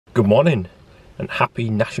Good morning and happy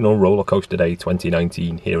National Roller Coaster Day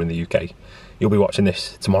 2019 here in the UK. You'll be watching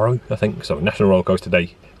this tomorrow, I think, so National Roller Coaster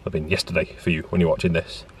Day will have been yesterday for you when you're watching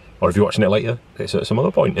this. Or if you're watching it later, it's at some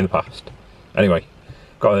other point in the past. Anyway,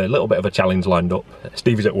 got a little bit of a challenge lined up.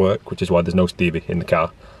 Stevie's at work, which is why there's no Stevie in the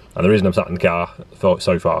car. And the reason I'm sat in the car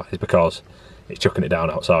so far is because it's chucking it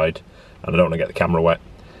down outside and I don't want to get the camera wet.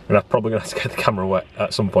 And I'm probably going to have to get the camera wet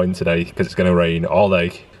at some point today because it's going to rain all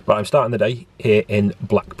day. But I'm starting the day here in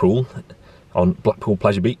Blackpool, on Blackpool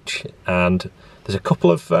Pleasure Beach, and there's a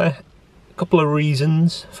couple of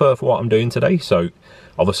reasons for what I'm doing today. So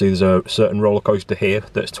obviously there's a certain roller coaster here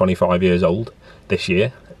that's 25 years old this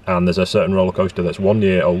year, and there's a certain roller coaster that's 1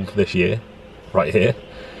 year old this year, right here.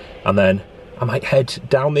 And then I might head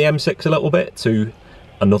down the M6 a little bit to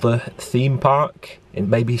another theme park in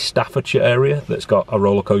maybe Staffordshire area that's got a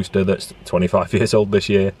roller coaster that's 25 years old this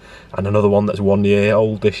year and another one that's 1 year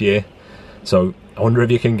old this year. So I wonder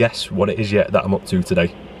if you can guess what it is yet that I'm up to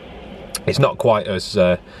today. It's not quite as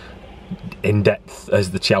in depth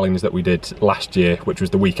as the challenge that we did last year, which was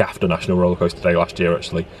the week after National Roller Coaster Day last year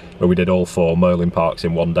actually, where we did all 4 Merlin parks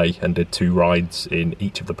in one day and did 2 rides in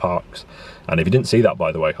each of the parks. And if you didn't see that,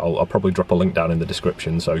 by the way, I'll probably drop a link down in the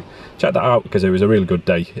description, so check that out because it was a really good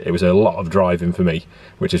day. It was a lot of driving for me,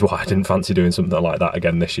 which is why I didn't fancy doing something like that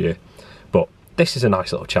again this year. But this is a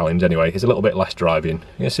nice little challenge anyway. It's a little bit less driving.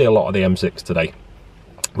 You're going to see a lot of the M6 today.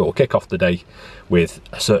 But we'll kick off the day with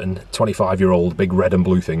a certain 25-year-old big red and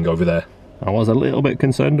blue thing over there. I was a little bit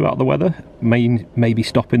concerned about the weather, maybe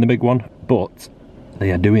stopping the big one, but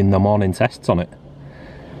they are doing the morning tests on it.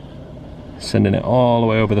 Sending it all the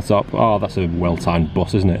way over the top. Oh, that's a well-timed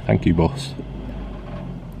bus, isn't it? Thank you, bus.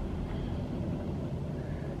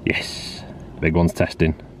 Yes, the big one's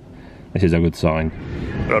testing. This is a good sign.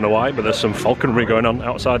 I don't know why, but there's some falconry going on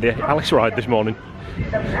outside the Alice ride this morning.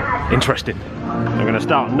 Interesting. I'm going to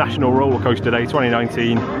start National Roller Coaster Day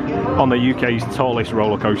 2019 on the UK's tallest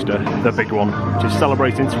roller coaster, the Big One, which is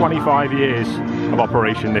celebrating 25 years of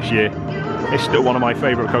operation this year. It's still one of my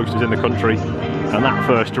favourite coasters in the country, and that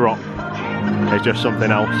first drop is just something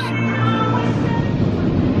else.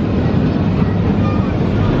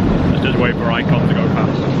 Let's just wait for Icon to go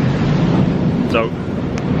past. So,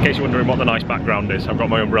 in case you're wondering what the nice background is, I've got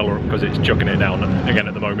my umbrella up because it's chucking it down again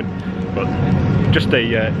at the moment. But just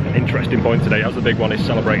an interesting point today, as the Big One is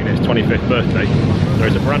celebrating its 25th birthday, there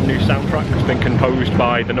is a brand new soundtrack that's been composed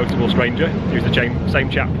by the notable stranger, who's the same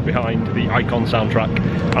chap behind the Icon soundtrack,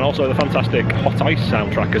 and also the fantastic Hot Ice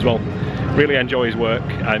soundtrack as well. Really enjoy his work.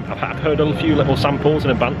 I've heard a few little samples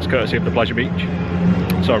in advance, courtesy of the Pleasure Beach.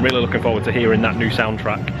 So I'm really looking forward to hearing that new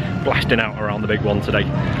soundtrack blasting out around the Big One today.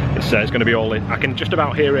 It's going to be all in. I can just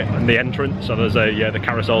about hear it in the entrance, so there's the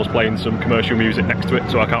carousel's playing some commercial music next to it,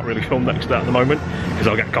 so I can't really film next to that at the moment because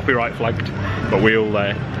I'll get copyright flagged. But we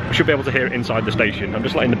should be able to hear it inside the station. I'm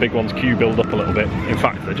just letting the Big One's queue build up a little bit. In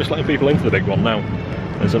fact, they're just letting people into the Big One now.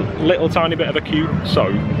 There's a little tiny bit of a queue,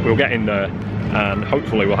 so we'll get in there and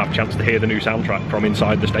hopefully we'll have a chance to hear the new soundtrack from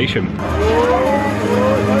inside the station.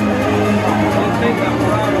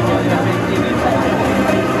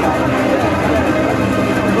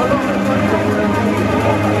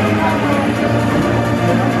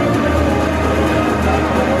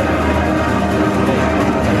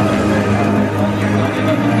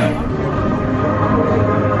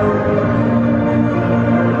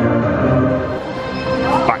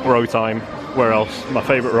 Back row time. Where else? My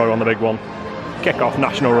favourite row on the Big One. Kick off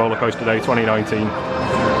National Roller Coaster Day 2019.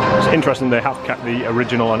 It's interesting they have kept the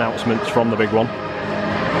original announcements from the Big One.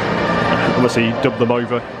 Obviously dubbed them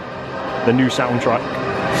over the new soundtrack.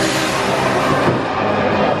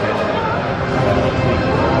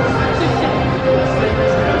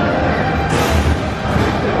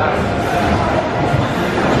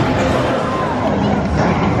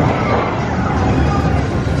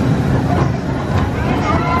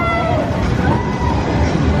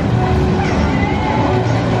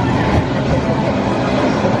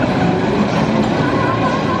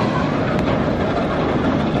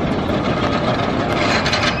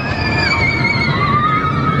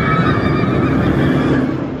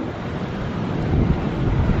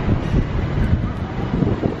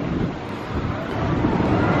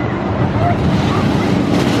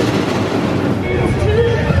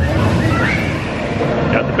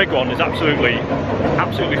 one is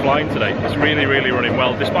absolutely flying today. It's really running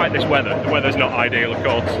well, despite this weather. The weather's not ideal, of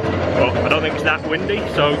course, but I don't think it's that windy,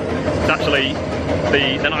 so it's actually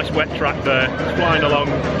the nice wet track there. It's flying along,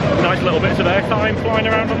 nice little bits of airtime flying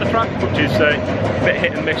around on the track, which is a bit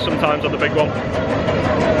hit and miss sometimes on the big one.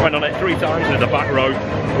 Went on it 3 times in the back row,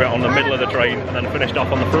 we're on the middle of the train, and then finished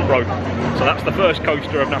off on the front row. So that's the first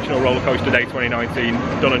coaster of National Roller Coaster Day 2019,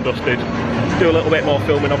 done and dusted. Do a little bit more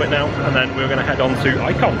filming of it now, and then we're going to head on to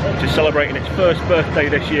Icon, which is celebrating its first birthday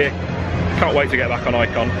this year. Can't wait to get back on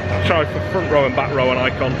Icon. Try for front row and back row on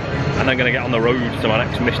Icon, and then going to get on the road to my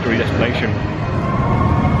next mystery destination.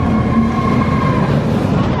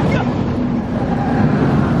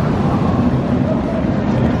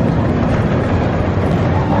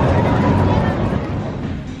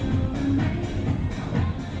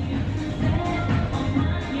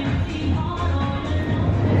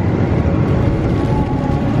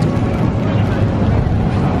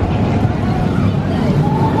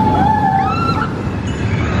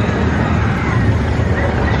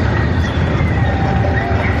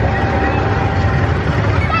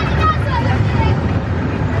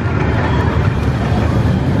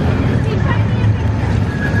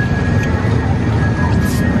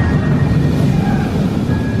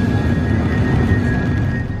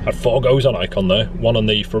 Had 4 goes on Icon there, 1 on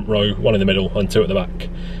the front row, 1 in the middle and 2 at the back.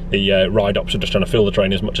 The ride ops were just trying to fill the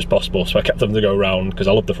train as much as possible, so I kept them to go round because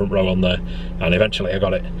I love the front row on there, and eventually I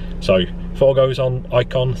got it. So 4 goes on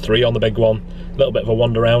Icon, 3 on the big one, a little bit of a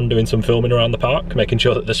wander around doing some filming around the park, making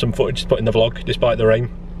sure that there's some footage to put in the vlog despite the rain.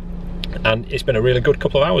 And it's been a really good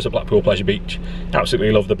couple of hours at Blackpool Pleasure Beach.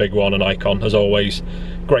 Absolutely love the big one and Icon as always.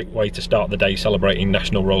 Great way to start the day celebrating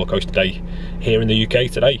National Roller Coaster Day here in the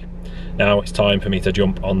UK today. Now it's time for me to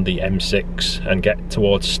jump on the M6 and get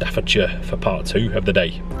towards Staffordshire for part 2 of the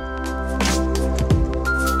day.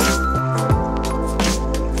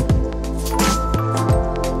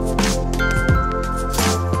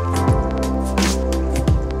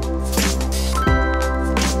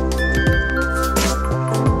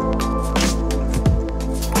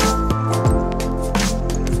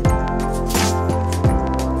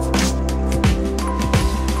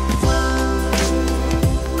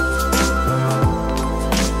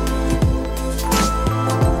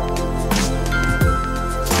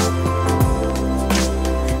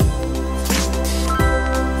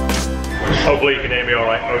 Hopefully you can hear me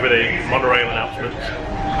alright over the monorail announcements.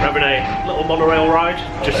 We're having a little monorail ride,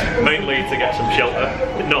 just mainly to get some shelter.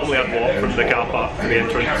 It normally I'd walk from the car park to the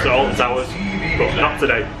entrance to Alton Towers, but not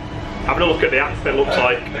today. Having a look at the app, it looks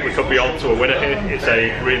like we could be on to a winner here. It's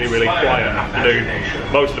a really quiet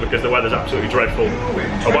afternoon, mostly because the weather's absolutely dreadful.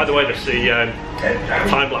 Oh, by the way, there's the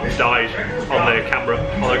time-lapse died on the camera,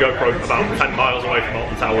 on the GoPro, about 10 miles away from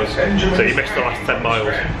Alton Towers, so you missed the last 10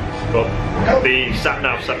 miles. But the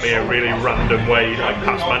sat-nav sent me a really random way, like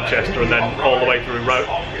past Manchester and then all the way through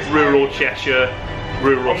rural Cheshire,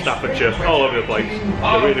 rural Staffordshire, all over the place.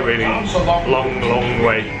 A really long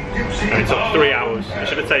way. And it took 3 hours. It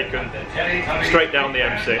should have taken straight down the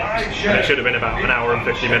M6, and it should have been about 1 hour and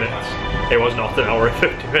 50 minutes. It was not 1 hour and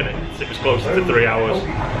 50 minutes, it was closer to 3 hours.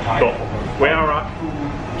 But we are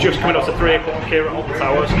at just coming up to 3 o'clock here at Alton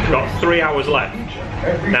Towers. We've got 3 hours left.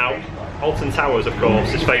 Now, Alton Towers, of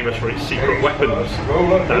course, is famous for its secret weapons.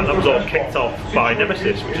 That was all kicked off by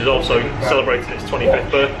Nemesis, which is also celebrating its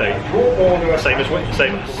 25th birthday. Same as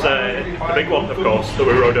the big one, of course, that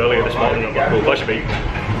we rode earlier this morning at Blackpool Pleasure Beach.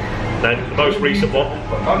 Then the most recent one,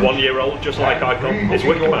 1 year old, just like Icon, is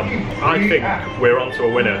Wicker Man. I think we're onto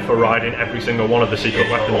a winner for riding every single one of the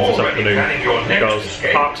secret weapons this afternoon, because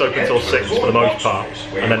the park's open till 6 for the most part,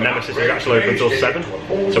 and then Nemesis is actually open till 7.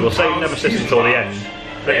 So we'll save Nemesis until the end.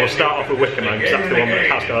 But we'll start off with Wicker Man, because that's the one that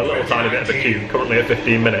has got a little tiny bit of a queue, currently at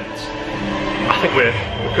 15 minutes. I think we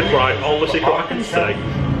could ride all the secret weapons today.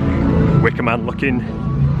 Wicker Man looking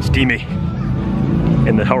steamy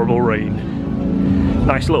in the horrible rain.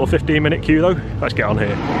 Nice little 15-minute queue though. Let's get on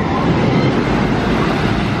here.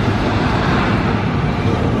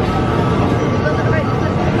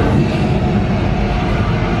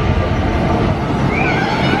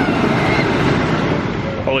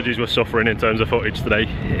 Apologies, we're suffering in terms of footage today.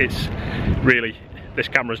 It's really, this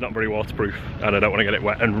camera's not very waterproof and I don't want to get it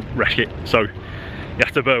wet and wreck it, so you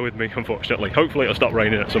have to bear with me, unfortunately. Hopefully it'll stop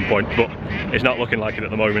raining at some point, but it's not looking like it at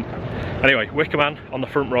the moment. Anyway, Wicker Man on the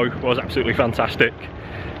front row was absolutely fantastic.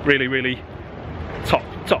 Really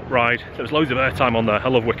top ride. There's loads of airtime on there. I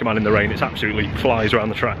love Wicker Man in the rain. It absolutely flies around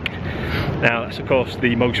the track. Now that's of course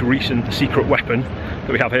the most recent secret weapon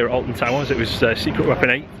that we have here at Alton Towers. It was Secret Weapon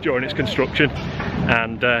 8 during its construction,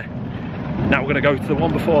 and now we're going to go to the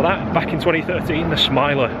one before that. Back in 2013, the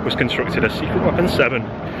Smiler was constructed as Secret Weapon 7.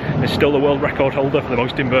 It's still the world record holder for the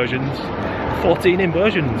most inversions. 14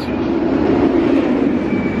 inversions.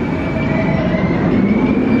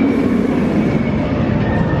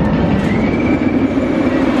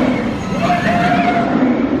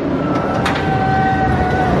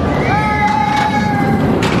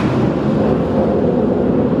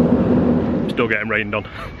 Still getting rained on.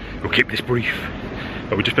 We'll keep this brief.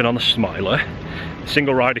 But we've just been on the Smiler.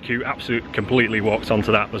 Single rider queue, absolutely completely walked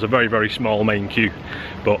onto that. There's a very, very small main queue,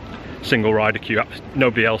 but single rider queue,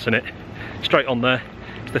 nobody else in it. Straight on there.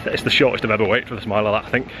 It's the shortest I've ever waited for the Smiler, that I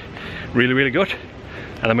think. Really, really good.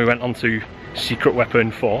 And then we went on to Secret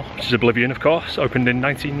Weapon 4, which is Oblivion, of course. Opened in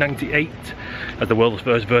 1998 as the world's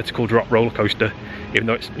first vertical drop roller coaster, even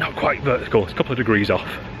though it's not quite vertical, it's a couple of degrees off.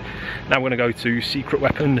 Now we're going to go to Secret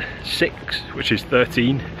Weapon 6, which is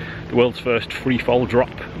 13, the world's first free fall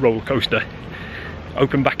drop roller coaster.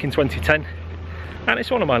 Opened back in 2010, and it's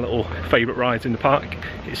one of my little favourite rides in the park.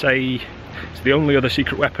 It's the only other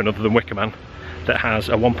Secret Weapon other than Wicker Man that has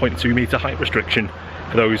a 1.2 metre height restriction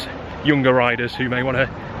for those younger riders who may want to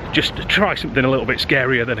just try something a little bit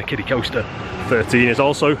scarier than a kiddie coaster. 13 is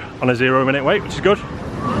also on a 0-minute wait, which is good.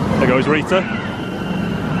 There goes Rita.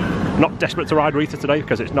 Not desperate to ride Rita today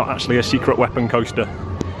because it's not actually a Secret Weapon coaster.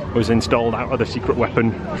 It was installed out of the Secret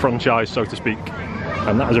Weapon franchise, so to speak.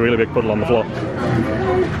 And that is a really big puddle on the floor.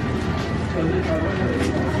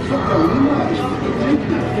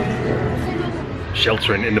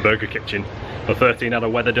 Sheltering in the burger kitchen. The 13 had a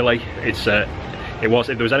weather delay. If there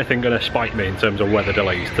was anything going to spite me in terms of weather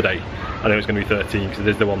delays today, I think it was going to be 13, because it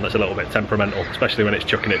is the one that's a little bit temperamental, especially when it's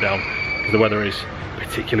chucking it down, because the weather is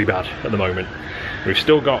particularly bad at the moment. We've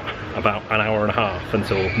still got about an hour and a half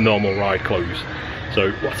until normal ride close,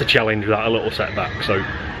 so what's a challenge without a little setback? So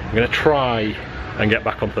I'm going to try and get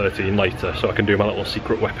back on 13 later so I can do my little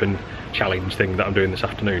Secret Weapon challenge thing that I'm doing this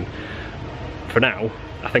afternoon. For now,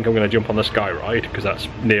 I think I'm going to jump on the Sky Ride because that's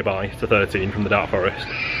nearby to 13 from the Dark Forest,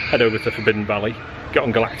 head over to Forbidden Valley, get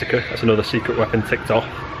on Galactica, that's another Secret Weapon ticked off,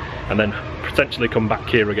 and then potentially come back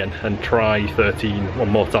here again and try 13 one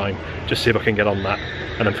more time, just see if I can get on that,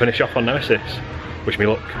 and then finish off on Nemesis. Wish me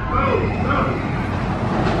luck.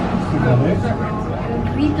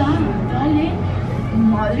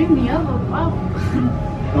 Madre mía, papá.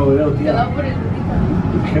 No veo, tía. Queda por el Rita.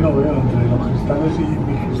 Es que no veo entre los cristales y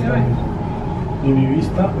mis cristales. Y mi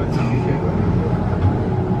vista, pues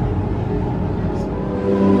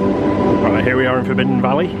Right, here we are in Forbidden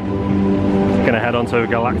Valley. Gonna head on to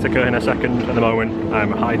Galactica in a second. At the moment,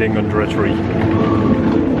 I'm hiding under a tree.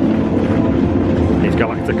 Is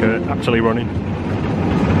Galactica actually running?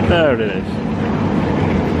 There it is.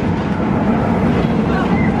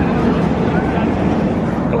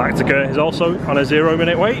 Galactica is also on a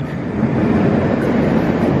 0-minute wait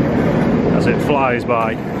as it flies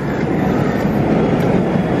by.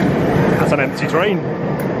 That's an empty train.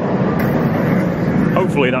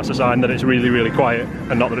 Hopefully that's a sign that it's really, really quiet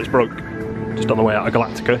and not that it's broke. Just on the way out of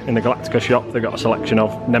Galactica, in the Galactica shop, they've got a selection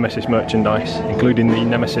of Nemesis merchandise, including the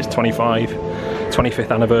Nemesis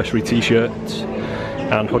 25th anniversary t-shirts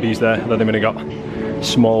and hoodies there. They've only got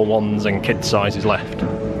small ones and kid sizes left.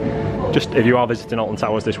 Just if you are visiting Alton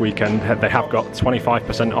Towers this weekend, they have got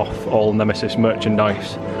 25% off all Nemesis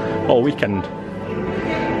merchandise all weekend.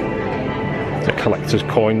 The collector's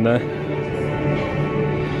coin there.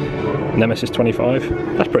 Nemesis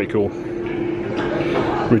 25, that's pretty cool.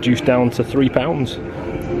 Reduced down to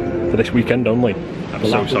 £3 for this weekend only. I'm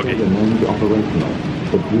so soggy.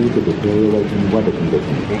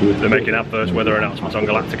 They're making adverse weather announcements on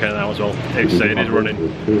Galactica now as well. It's saying it's running,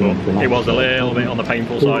 but it was a little bit on the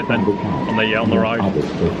painful side then on the ride.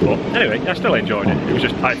 But anyway, I still enjoyed it. It was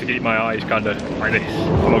just I had to keep my eyes kind of like this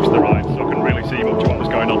for most of the ride, so I couldn't really see much of what was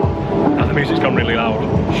going on. And the music's gone really loud.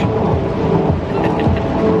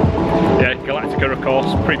 Yeah, Galactica, of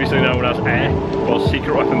course, previously known as Air, was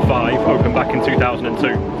Secret Weapon 5, opened back in 2002.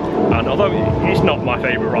 And although it's not my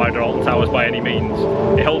favourite ride at Alton Towers by any means,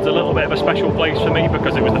 it holds a little bit of a special place for me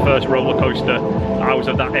because it was the first roller coaster. I was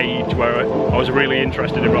of that age where I was really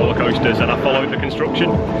interested in roller coasters and I followed the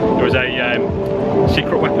construction. There was a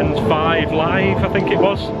Secret Weapons 5 Live, I think it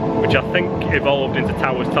was, which I think evolved into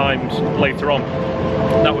Towers Times later on.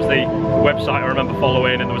 That was the website I remember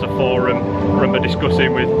following, and there was a forum I remember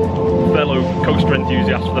discussing with fellow coaster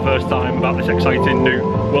enthusiasts for the first time about this exciting new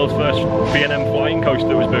world's first B&M flying coaster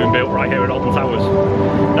that was being built right here at Alton Towers.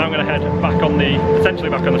 Now I'm going to head back on potentially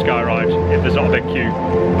back on the Sky Ride, if there's not a big queue,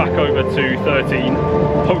 back over to 13.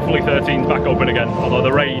 Hopefully 13's back open again, although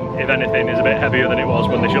the rain, if anything, is a bit heavier than it was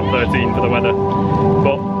when they shut 13 for the weather.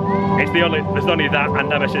 But there's only that and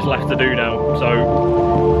Nemesis left to do now,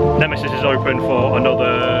 so Nemesis is open for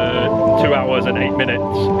another 2 hours and 8 minutes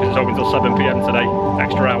because it's open till 7 PM today,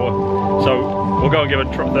 extra hour. So we'll go and give a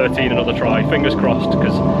 13 another try, fingers crossed,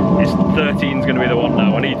 because 13's going to be the one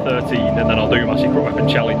now. I need 13 and then I'll do my secret weapon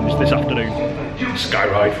challenge this afternoon. Sky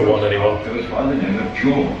ride for one, anyone? It's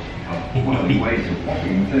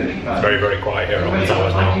very, very quiet here at Alton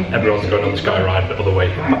Towers now. Everyone's going on the sky ride the other way,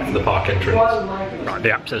 back to the park entrance. Right,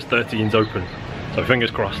 the app says 13's open, so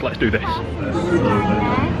fingers crossed, let's do this.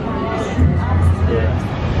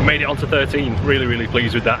 We made it onto 13, really, really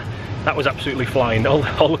pleased with that. That was absolutely flying. All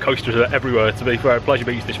the coasters are everywhere. To be fair, Pleasure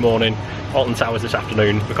Beach this morning, Alton Towers this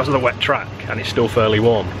afternoon. Because of the wet track and it's still fairly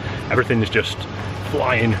warm, everything is just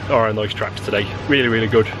flying around those tracks today. Really, really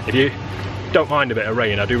good. If you don't mind a bit of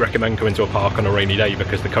rain, I do recommend coming to a park on a rainy day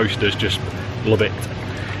because the coasters just love it.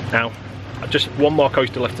 Now, just one more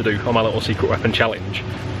coaster left to do on my little secret weapon challenge,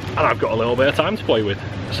 and I've got a little bit of time to play with.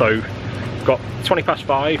 So, I've got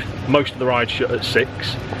 5:20, most of the rides shut at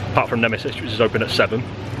 6, apart from Nemesis, which is open at 7.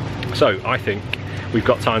 So, I think we've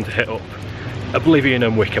got time to hit up Oblivion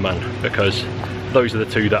and Wicker Man, because those are the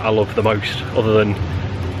two that I love the most, other than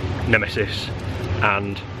Nemesis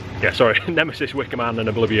and... yeah, sorry, Nemesis, Wicker Man and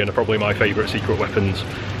Oblivion are probably my favourite secret weapons.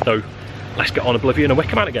 So, let's get on Oblivion and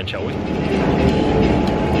Wicker Man again, shall we?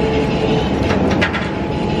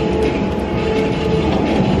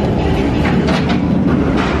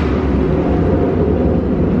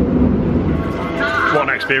 What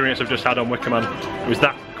an experience I've just had on Wicker Man. It was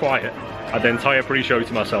that quiet. I had the entire pre-show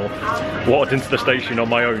to myself, walked into the station on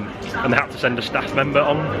my own, and they had to send a staff member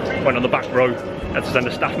on. Went on the back row, had to send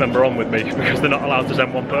a staff member on with me because they're not allowed to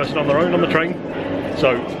send one person on their own on the train.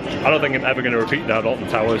 So I don't think I'm ever going to repeat that at Alton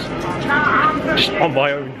Towers. Just on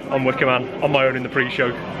my own, on Wicker Man, on my own in the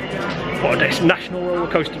pre-show. What a day, it's National Roller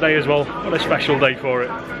Coaster Day as well. What a special day for it.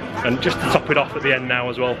 And just to top it off at the end now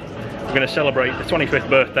as well, we're going to celebrate the 25th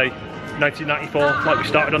birthday, 1994, like we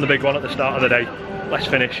started on the Big One at the start of the day. Let's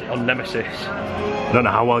finish on Nemesis. I don't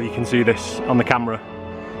know how well you can see this on the camera,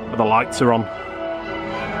 but the lights are on.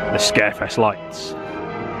 The Scarefest lights.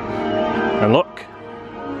 And look,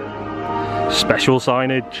 special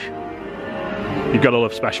signage. You've got to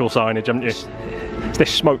love special signage, haven't you? Is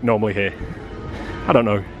this smoke normally here? I don't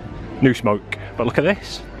know. New smoke. But look at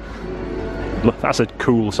this. Look, that's a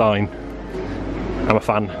cool sign. I'm a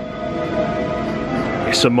fan.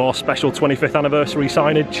 Here's some more special 25th anniversary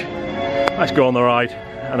signage. Let's go on the ride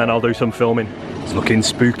and then I'll do some filming. It's looking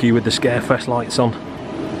spooky with the Scarefest lights on.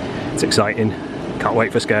 It's exciting. Can't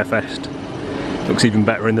wait for Scarefest. Looks even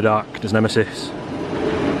better in the dark, does Nemesis.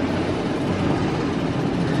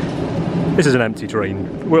 This is an empty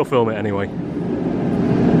train. We'll film it anyway.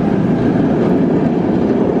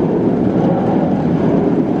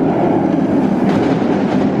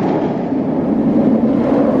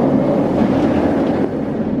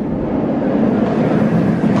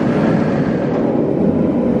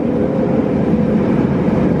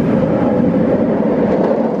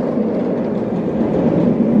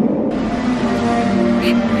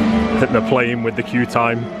 They're playing with the queue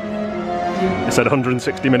time. It said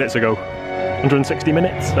 160 minutes ago. 160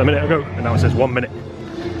 minutes a minute ago, and now it says 1 minute.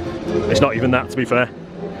 It's not even that, to be fair.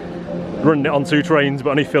 Running it on 2 trains, but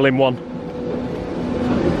only filling 1.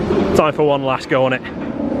 Time for one last go on it.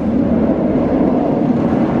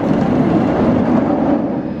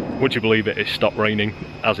 Would you believe it, it's stopped raining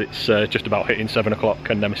as it's just about hitting 7 o'clock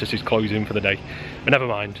and Nemesis is closing for the day. But never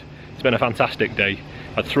mind, it's been a fantastic day.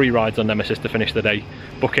 I had 3 rides on Nemesis to finish the day,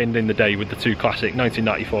 bookending the day with the 2 classic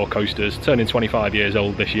 1994 coasters, turning 25 years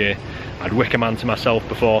old this year. I had Wicker Man to myself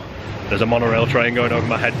before. There's a monorail train going over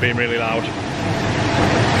my head being really loud.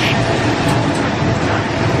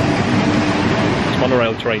 These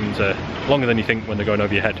monorail trains are longer than you think when they're going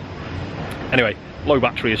over your head. Anyway, low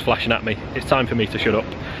battery is flashing at me. It's time for me to shut up,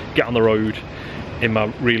 get on the road in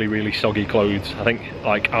my really, really soggy clothes. I think,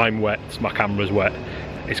 like, I'm wet, my camera's wet.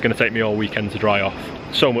 It's going to take me all weekend to dry off.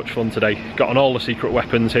 So much fun today. Got on all the secret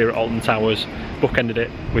weapons here at Alton Towers. Bookended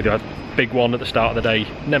it with a Big One at the start of the day,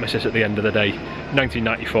 Nemesis at the end of the day.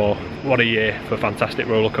 1994. What a year for fantastic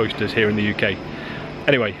roller coasters here in the UK.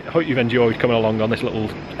 Anyway, I hope you've enjoyed coming along on this little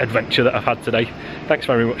adventure that I've had today. Thanks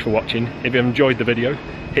very much for watching. If you've enjoyed the video,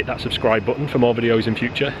 hit that subscribe button for more videos in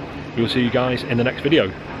future. We'll see you guys in the next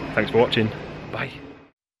video. Thanks for watching. Bye.